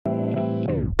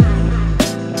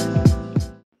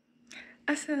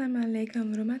Assalamu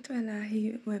alaikum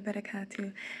warahmatullahi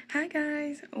wabarakatuh. Hi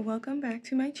guys, welcome back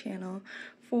to my channel.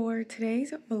 For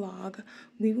today's vlog,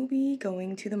 we will be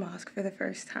going to the mosque for the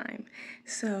first time.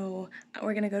 So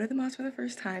we're gonna go to the mosque for the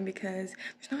first time because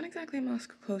there's not exactly a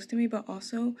mosque close to me, but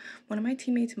also one of my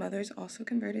teammates' mothers also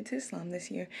converted to Islam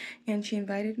this year, and she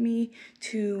invited me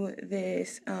to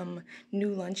this new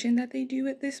luncheon that they do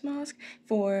at this mosque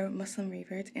for Muslim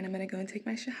reverts, and I'm gonna go and take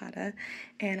my shahada,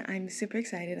 and I'm super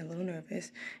excited, a little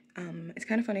nervous. It's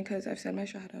kind of funny because I've said my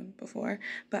shahada before,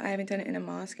 but I haven't done it in a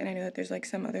mosque, and I know that there's like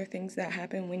some other things that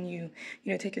happen when you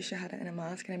take your shahada in a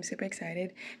mosque, and I'm super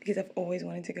excited because I've always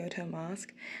wanted to go to a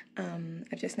mosque.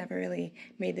 I've just never really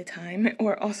made the time,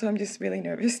 or also I'm just really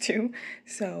nervous too.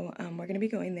 So we're gonna be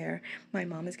going there. My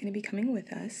mom is gonna be coming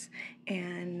with us,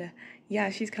 and yeah,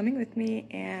 she's coming with me,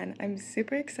 and I'm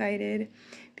super excited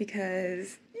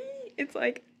because it's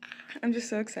like, I'm just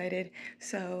so excited.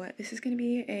 So this is going to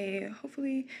be a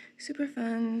hopefully super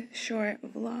fun short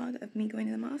vlog of me going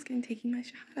to the mosque and taking my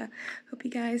shahada. Hope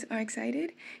you guys are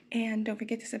excited, and don't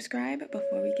forget to subscribe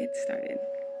before we get started.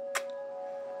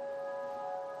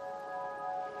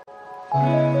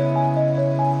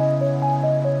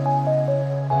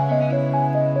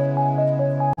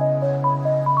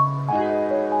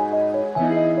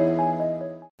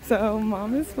 So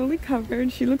mom is fully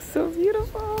covered. She looks so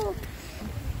beautiful.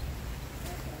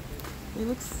 You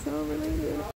look so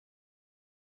related.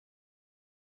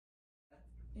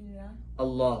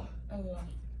 Allah. Allah.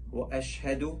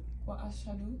 وأشهد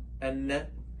أن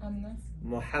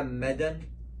محمدا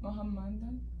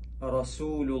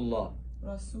رسول الله.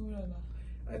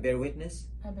 I bear witness.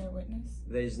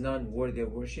 There is none worthy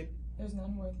of worship.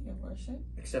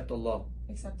 Except Allah.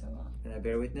 And I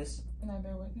bear witness.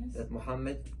 That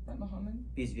Muhammad.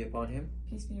 Peace be upon him.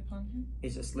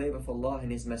 Is a slave of Allah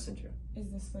and His Messenger.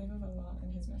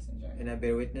 And I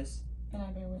bear witness.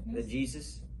 That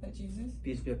Jesus.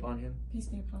 Peace be upon him.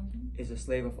 Is a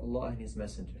slave of Allah and His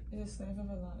Messenger.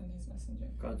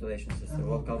 Congratulations, sister.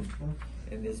 Welcome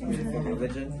in this beautiful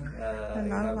religion.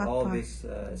 You have all these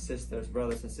sisters,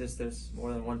 brothers and sisters,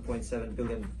 more than 1.7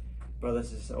 billion brothers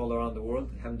and sisters all around the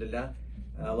world. Alhamdulillah.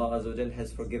 Allah Azza wa Jal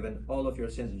has forgiven all of your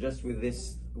sins just with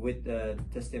this,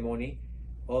 testimony.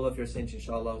 All of your sins,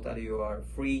 inshallah ta'ala, you are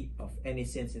free of any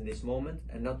sins in this moment.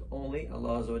 And not only,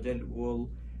 Allah Azza wa Jal will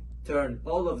turn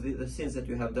all of the sins that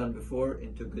you have done before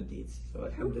into good deeds. So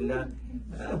alhamdulillah,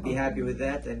 be happy with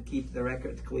that and keep the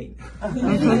record clean.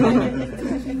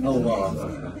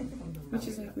 Allah. Which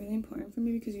is like really important for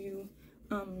me because you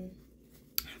have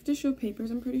to show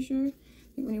papers, I'm pretty sure,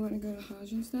 like when you want to go to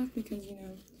Hajj and stuff, because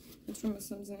it's for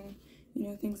Muslims and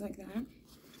things like that.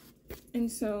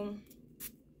 And so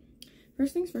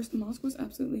first things first, the mosque was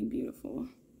absolutely beautiful,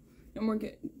 and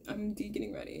I'm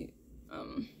getting ready.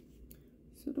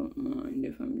 So don't mind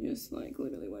if I'm just like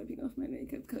literally wiping off my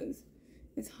makeup because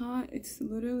it's hot. It's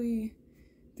literally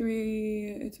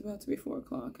it's about to be 4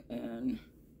 o'clock, and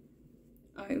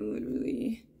I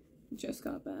literally just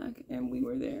got back, and we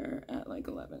were there at like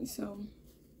 11. So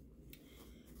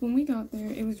when we got there,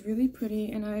 it was really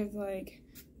pretty, and okay.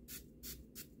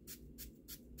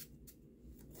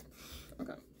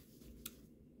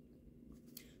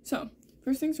 So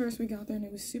first things first, we got there, and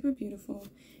it was super beautiful.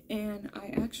 And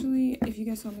I actually, if you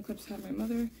guys saw in the clips, had my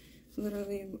mother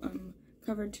literally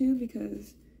covered too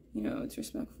because, it's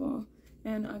respectful.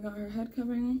 And I got her head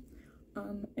covering.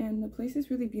 And the place is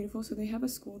really beautiful. So they have a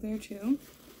school there too.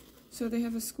 So they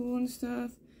have a school and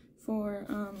stuff for,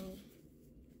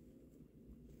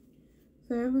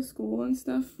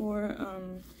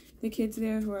 the kids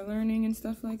there who are learning and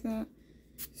stuff like that.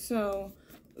 So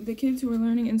the kids who are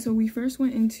learning, and so we first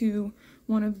went into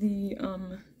one of the,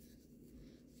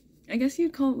 I guess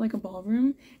you'd call it like a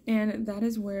ballroom, and that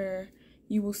is where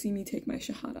you will see me take my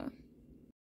shahada.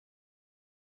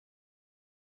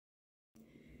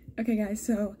 Okay guys,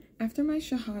 so after my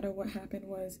shahada, what happened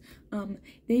was,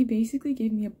 they basically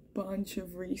gave me a bunch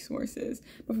of resources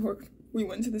before we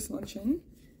went to this luncheon.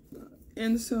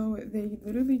 And so they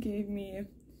literally gave me,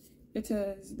 they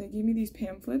gave me these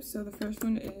pamphlets. So the first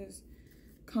one is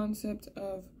Concept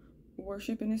of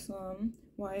Worship in Islam,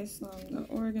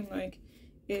 whyislam.org, and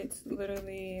it's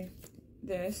literally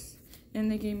this. And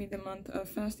they gave me the month of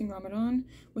fasting Ramadan,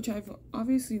 which I've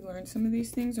obviously learned some of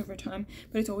these things over time,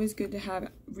 but it's always good to have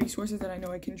resources that I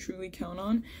know I can truly count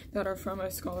on that are from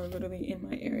a scholar literally in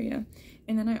my area.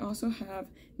 And then I also have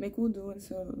Make Wudu and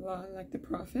Salah like the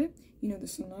Prophet, the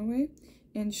Sunnah way.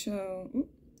 And so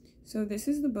this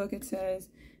is the book. It says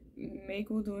Make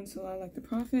Wudu and Salah like the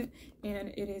Prophet,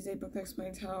 and it is a book that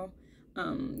explains how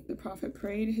the Prophet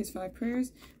prayed his 5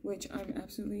 prayers, which I'm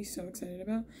absolutely so excited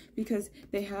about, because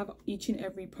they have each and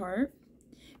every part,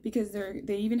 because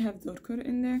they even have dhikr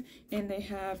in there, and they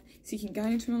have seeking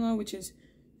guidance from Allah, which is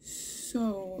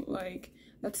so, like,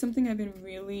 that's something I've been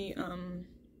really,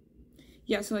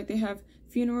 yeah, so, like, they have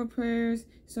funeral prayers,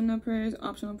 sunnah prayers,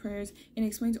 optional prayers, and it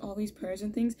explains all these prayers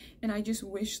and things, and I just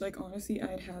wish, like, honestly,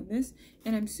 I had this,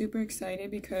 and I'm super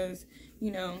excited because,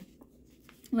 you know,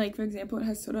 like, for example, it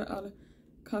has Surah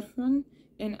Al-Kahf,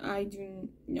 and I do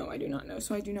not know,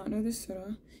 so I do not know this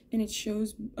surah, and it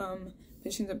shows,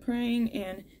 positions of praying,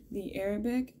 and the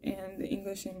Arabic, and the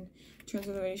English and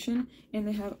transliteration, and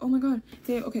they have, oh my god,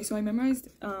 okay, so I memorized,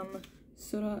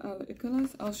 Surah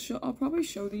Al-Ikhlas. I'll probably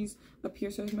show these up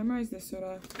here. So I've memorized this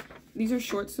surah. These are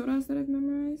short surahs that I've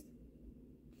memorized.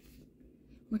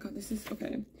 Oh my god, this is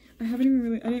okay. I didn't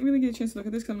really get a chance to look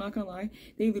at this because I'm not gonna lie.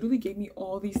 They literally gave me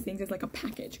all these things as like a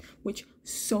package, which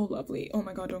so lovely. Oh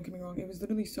my god, don't get me wrong. It was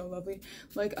literally so lovely.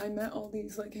 Like, I met all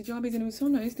these like hijabis, and it was so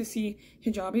nice to see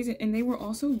hijabis, and they were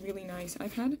also really nice.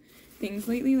 I've had things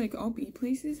lately, like I'll be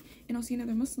places and I'll see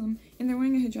another Muslim and they're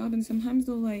wearing a hijab, and sometimes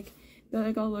I'll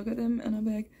look at them and I'll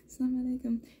be like, Assalamu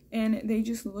alaikum, and they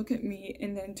just look at me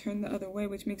and then turn the other way,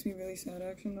 which makes me really sad,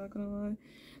 actually, I'm not gonna lie,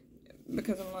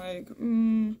 because I'm like,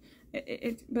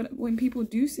 but when people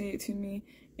do say it to me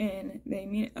and they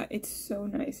mean it, it's so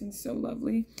nice and so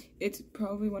lovely. It's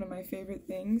probably one of my favorite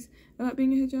things about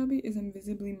being a hijabi is I'm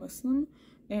visibly Muslim,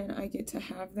 and I get to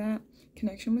have that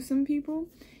connection with some people,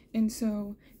 and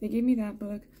so they gave me that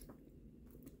book.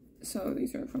 So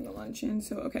these are from the luncheon.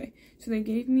 So okay, so they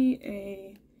gave me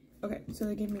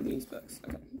these books.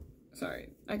 Okay, sorry,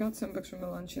 I got some books from the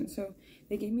luncheon. So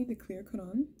they gave me the Clear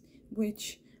Quran,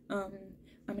 which I'm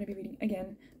gonna be reading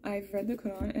again. I've read the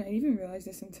Quran, and I didn't even realize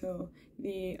this until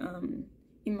the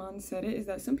Imam said it, is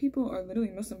that some people are literally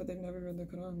Muslim but they've never read the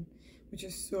Quran, which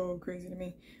is so crazy to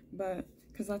me. But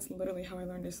because that's literally how I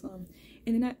learned Islam.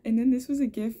 And then this was a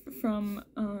gift from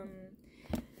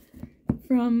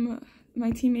my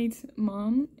teammate's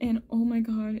mom, and oh my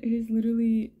god,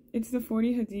 it's the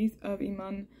 40 hadith of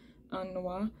Imam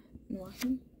Nawawi,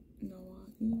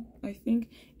 I think,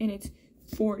 and it's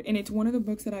one of the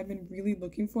books that I've been really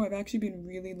looking for. I've actually been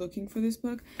really looking for this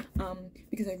book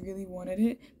because I really wanted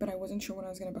it, but I wasn't sure when I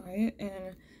was gonna buy it,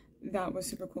 and that was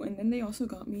super cool. And then they also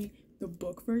got me the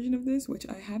book version of this, which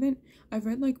I've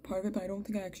read like part of it, but I don't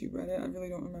think I actually read it. I really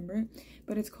don't remember it,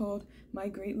 but it's called My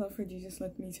Great Love for Jesus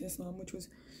Led Me to Islam, which was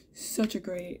such a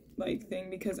great like thing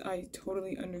because I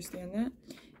totally understand that.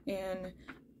 And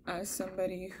as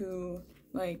somebody who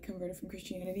like converted from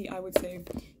Christianity, I would say,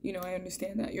 you know, I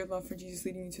understand that your love for Jesus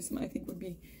leading you to Islam, I think would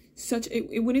be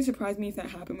it wouldn't surprise me if that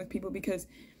happened with people, because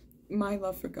my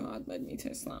love for God led me to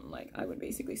Islam. Like, I would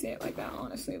basically say it like that,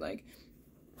 honestly. Like,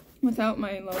 without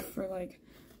my love for, like,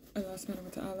 Allah subhanahu wa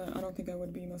ta'ala, I don't think I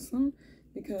would be Muslim,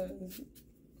 because,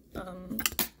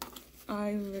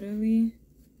 I literally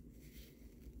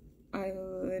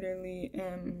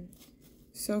am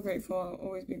so grateful. I'll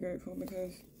always be grateful,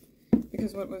 because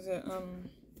what was it,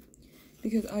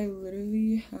 because I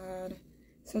literally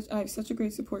I have such a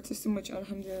great support system, which,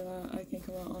 alhamdulillah, I thank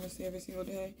Allah, honestly, every single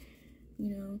day, you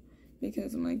know,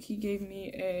 because, like, he gave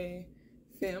me a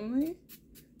family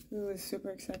who was super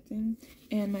accepting,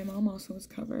 and my mom also was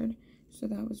covered, so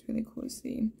that was really cool to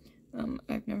see.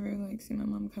 I've never, like, seen my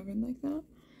mom covered like that,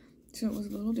 so it was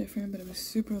a little different, but it was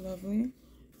super lovely.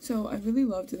 So I really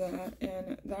loved that,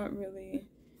 and that really,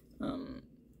 oh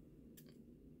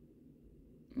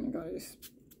my god,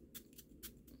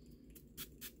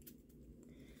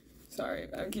 sorry,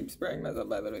 I keep spraying myself.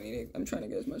 I'm trying to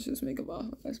get as much of this makeup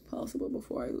off as possible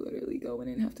before I literally go in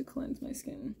and have to cleanse my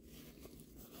skin.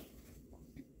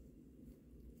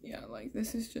 Yeah, like,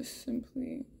 this is just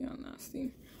simply, yeah,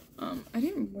 nasty. I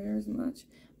didn't wear as much.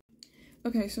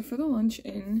 Okay, so for the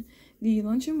luncheon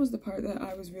was the part that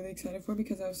I was really excited for,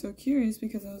 because I was so curious,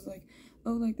 because I was like,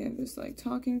 oh, like, they have this, like,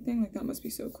 talking thing, like, that must be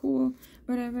so cool,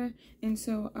 whatever. And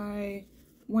so I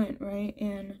went, right,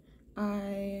 and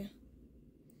I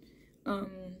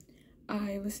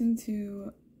listened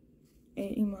to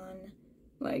a imam,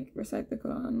 like, recite the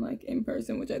Quran, like, in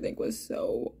person, which I think was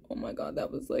so, oh my god,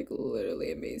 that was, like,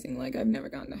 literally amazing. Like, I've never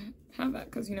gotten to have that,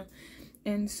 because, you know,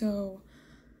 and so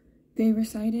they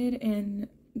recited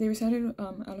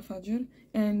Al-Fajr,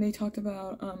 and they talked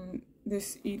about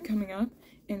this Eid coming up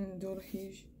in Dhul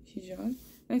Hijab,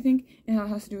 I think, and how it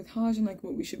has to do with Hajj and, like,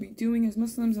 what we should be doing as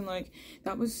Muslims, and, like,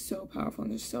 that was so powerful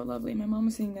and just so lovely. My mom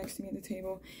was sitting next to me at the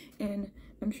table, and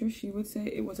I'm sure she would say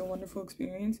it was a wonderful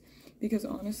experience, because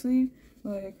honestly,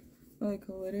 like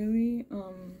literally,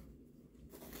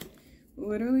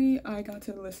 literally, I got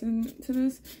to listen to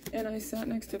this, and I sat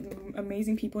next to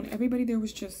amazing people, and everybody there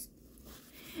was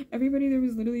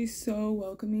literally so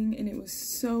welcoming, and it was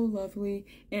so lovely.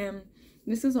 And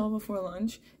this is all before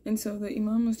lunch, and so the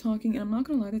imam was talking, and I'm not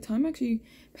gonna lie, the time actually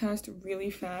passed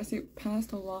really fast. It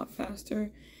passed a lot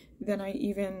faster than I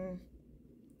even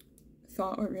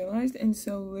thought or realized. And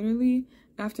so literally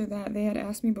after that, they had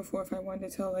asked me before if I wanted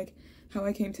to tell like how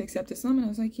I came to accept Islam, and I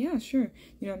was like, yeah, sure.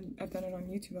 You know, I've done it on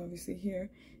YouTube, obviously,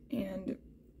 here.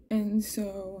 And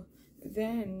so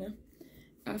then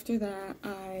after that,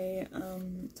 I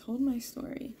told my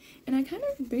story, and I kind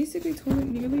of basically told it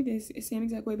nearly the same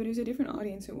exact way, but it was a different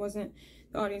audience. It wasn't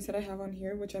the audience that I have on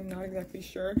here, which I'm not exactly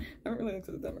sure. I haven't really looked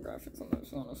at the demographics on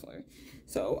this, honestly.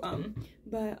 So,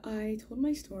 but I told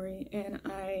my story, and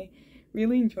I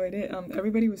really enjoyed it.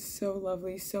 Everybody was so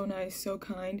lovely, so nice, so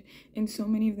kind, and so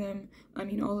many of them, I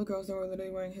mean, all the girls that were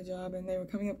literally wearing hijab, and they were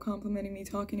coming up complimenting me,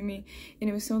 talking to me, and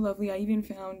it was so lovely. I even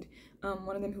found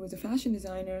one of them who was a fashion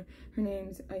designer. Her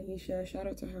name's Aisha. Shout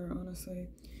out to her, honestly.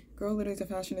 Girl literally is a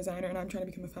fashion designer, and I'm trying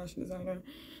to become a fashion designer.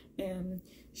 And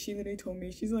she literally told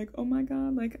me, she's like, oh my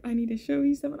god, like, I need to show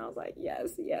you some. And I was like,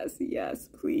 yes, yes, yes,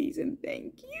 please, and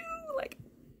thank you. Like,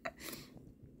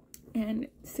 and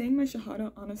saying my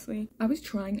shahada, honestly, I was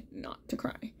trying not to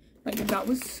cry. Like, that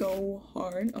was so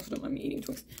hard. Also, don't mind me eating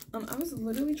Twix. I was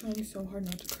literally trying so hard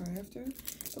not to cry after.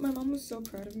 But my mom was so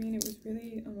proud of me, and it was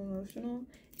really emotional.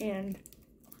 And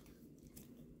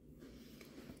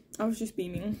I was just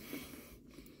beaming.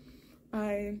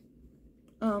 I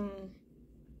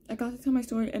got to tell my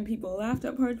story, and people laughed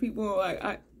at parts. People were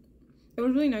like, it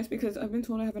was really nice because I've been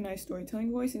told I have a nice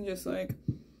storytelling voice, and just like,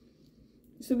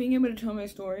 so being able to tell my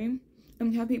story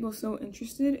and have people so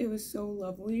interested, it was so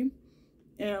lovely.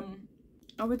 And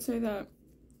I would say that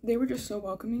they were just so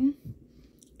welcoming,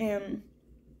 and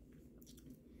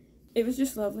it was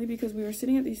just lovely because we were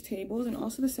sitting at these tables, and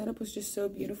also the setup was just so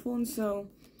beautiful. And so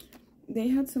they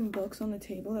had some books on the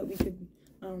table that we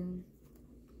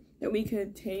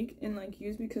could take and like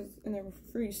use and they were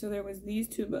free. So there was these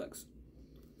two books,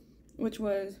 which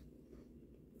was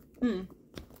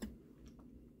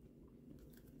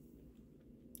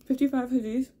 55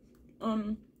 Hadith,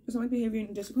 Islamic Behavior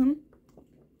and Discipline.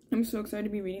 I'm so excited to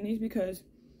be reading these because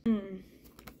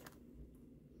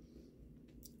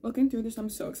looking through this, I'm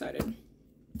so excited.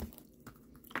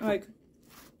 Like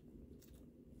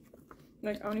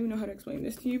I don't even know how to explain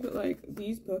this to you, but like,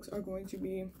 these books are going to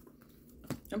be,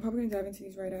 I'm probably gonna dive into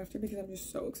these right after because I'm just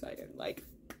so excited. Like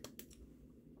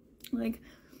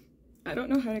I don't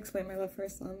know how to explain my love for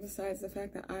Islam besides the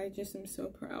fact that I just am so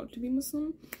proud to be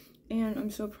Muslim, and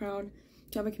I'm so proud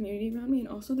to have a community around me. And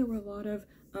also there were a lot of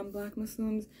black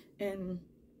Muslims and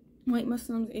white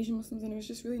Muslims, Asian Muslims, and it was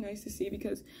just really nice to see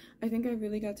because I think I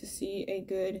really got to see a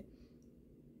good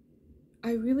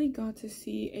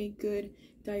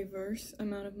diverse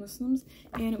amount of Muslims.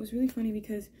 And it was really funny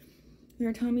because they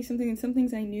were telling me something, and some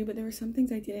things I knew, but there were some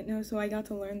things I didn't know, so I got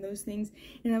to learn those things,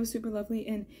 and that was super lovely.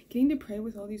 And getting to pray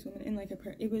with all these women in like a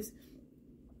prayer, it was,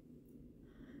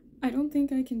 I don't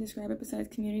think I can describe it besides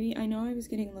community. I know I was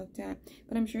getting looked at,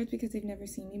 but I'm sure it's because they've never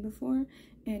seen me before.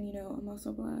 And you know, I'm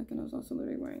also black, and I was also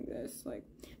literally wearing this, like,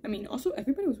 I mean, also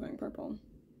everybody was wearing purple,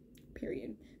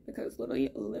 period, because literally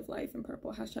live life in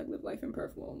purple, hashtag live life in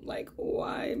purple. Like,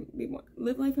 why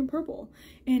live life in purple?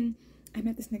 And I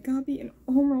met this niqabi, and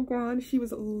oh my god, she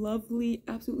was a lovely,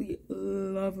 absolutely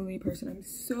lovely person. I'm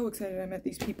so excited I met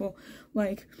these people.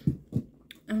 Like, I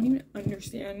don't even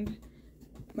understand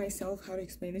myself how to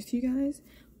explain this to you guys,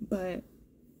 but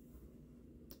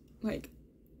like,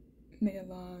 may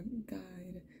Allah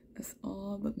guide us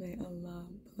all, but may Allah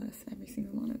bless every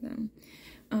single one of them.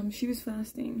 She was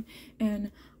fasting,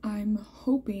 and I'm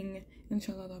hoping,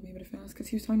 inshallah, I'll be able to fast, because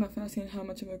he was talking about fasting and how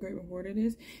much of a great reward it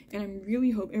is, and I'm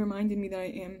really it reminded me that I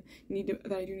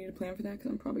do need to plan for that,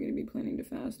 because I'm probably going to be planning to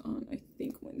fast on, I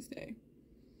think,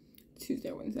 Tuesday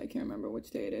or Wednesday, I can't remember which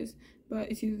day it is,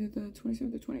 but it's either the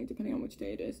 27th or 28th, depending on which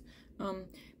day it is. But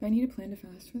I need to plan to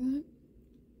fast for that.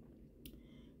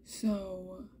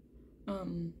 So,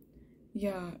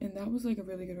 yeah, and that was like a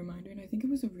really good reminder, and I think it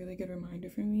was a really good reminder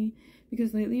for me,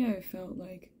 because lately I felt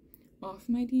like off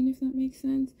my deen, if that makes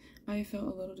sense. I felt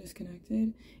a little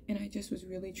disconnected, and I just was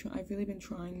I've really been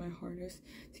trying my hardest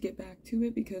to get back to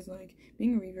it, because like,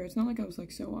 being a revert, it's not like I was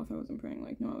like so off I wasn't praying.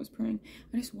 Like, no, I was praying,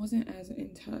 I just wasn't as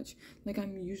in touch. Like,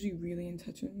 I'm usually really in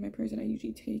touch with my prayers, and I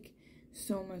usually take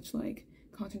so much like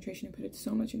concentration and put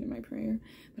so much into my prayer,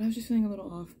 but I was just feeling a little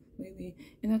off lately,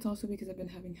 and that's also because I've been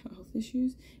having health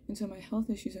issues, and so my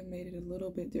health issues have made it a little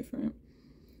bit different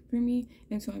for me,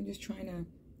 and so I'm just trying to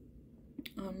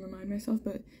remind myself,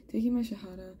 but taking my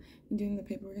shahada and doing the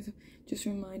paperwork and stuff just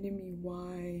reminded me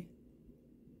why.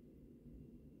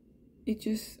 It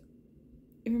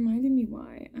reminded me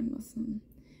why I'm Muslim,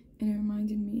 and it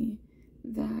reminded me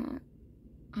that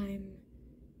I'm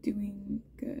doing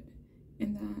good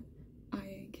and that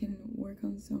I can work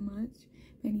on so much.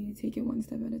 I need to take it one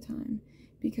step at a time,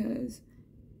 because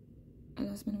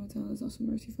Allah subhanahu wa ta'ala is also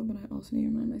merciful, but I also need to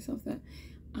remind myself that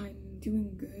I'm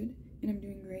doing good and I'm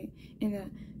doing great, and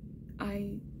that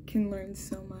I can learn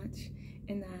so much,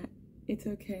 and that it's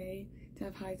okay to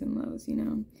have highs and lows, you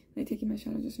know? Like, taking my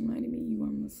shahada just reminded me, you are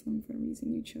Muslim for a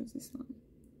reason, you chose Islam,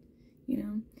 you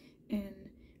know? And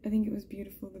I think it was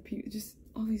beautiful, the people, just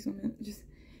all these women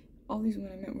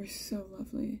I met were so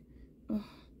lovely. Ugh.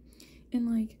 And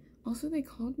like, also they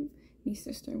called me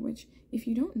sister, which, if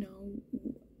you don't know,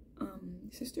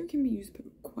 sister can be used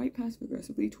quite passive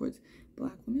aggressively towards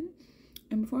black women.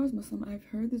 And before I was Muslim, I've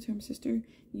heard the term sister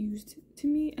used to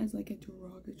me as like a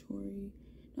derogatory,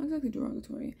 not exactly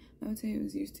derogatory, I would say it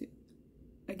was used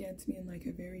against me in like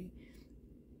a very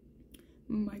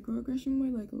microaggression way,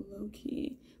 like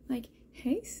low-key, like,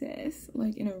 hey sis,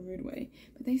 like in a rude way.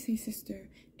 But they say sister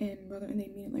and brother, and they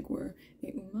mean it like we're a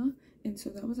ummah, and so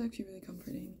that was actually really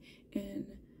comforting, and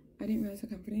I didn't realize how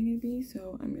comforting it'd be,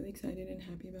 so I'm really excited and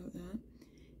happy about that.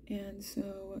 And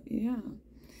so yeah,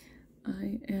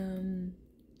 I am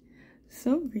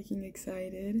so freaking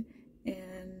excited,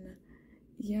 and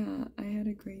yeah, I had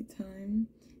a great time,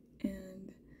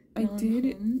 and I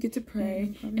did get to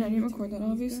pray, and I didn't record that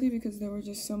obviously because there were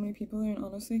just so many people there, and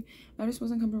honestly I just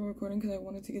wasn't comfortable recording because I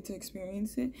wanted to get to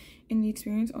experience it. In the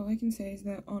experience, all I can say is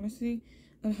that honestly,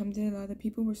 alhamdulillah, the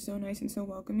people were so nice and so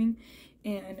welcoming,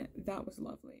 and that was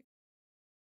lovely.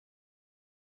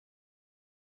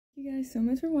 Thank you guys so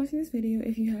much for watching this video.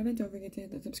 If you haven't, don't forget to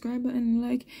hit that subscribe button and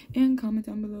like, and comment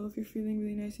down below if you're feeling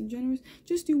really nice and generous.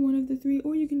 Just do one of the 3,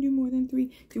 or you can do more than 3.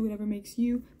 Do whatever makes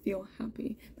you feel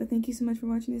happy. But thank you so much for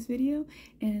watching this video,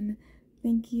 and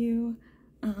thank you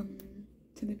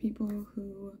to the people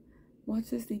who watch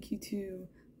this. Thank you to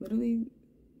literally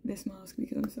this mosque,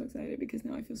 because I'm so excited, because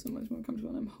now I feel so much more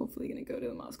comfortable, and I'm hopefully going to go to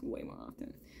the mosque way more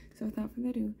often. So without further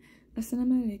ado,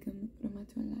 assalamu alaikum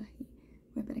warahmatullahi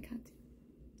wabarakatuh.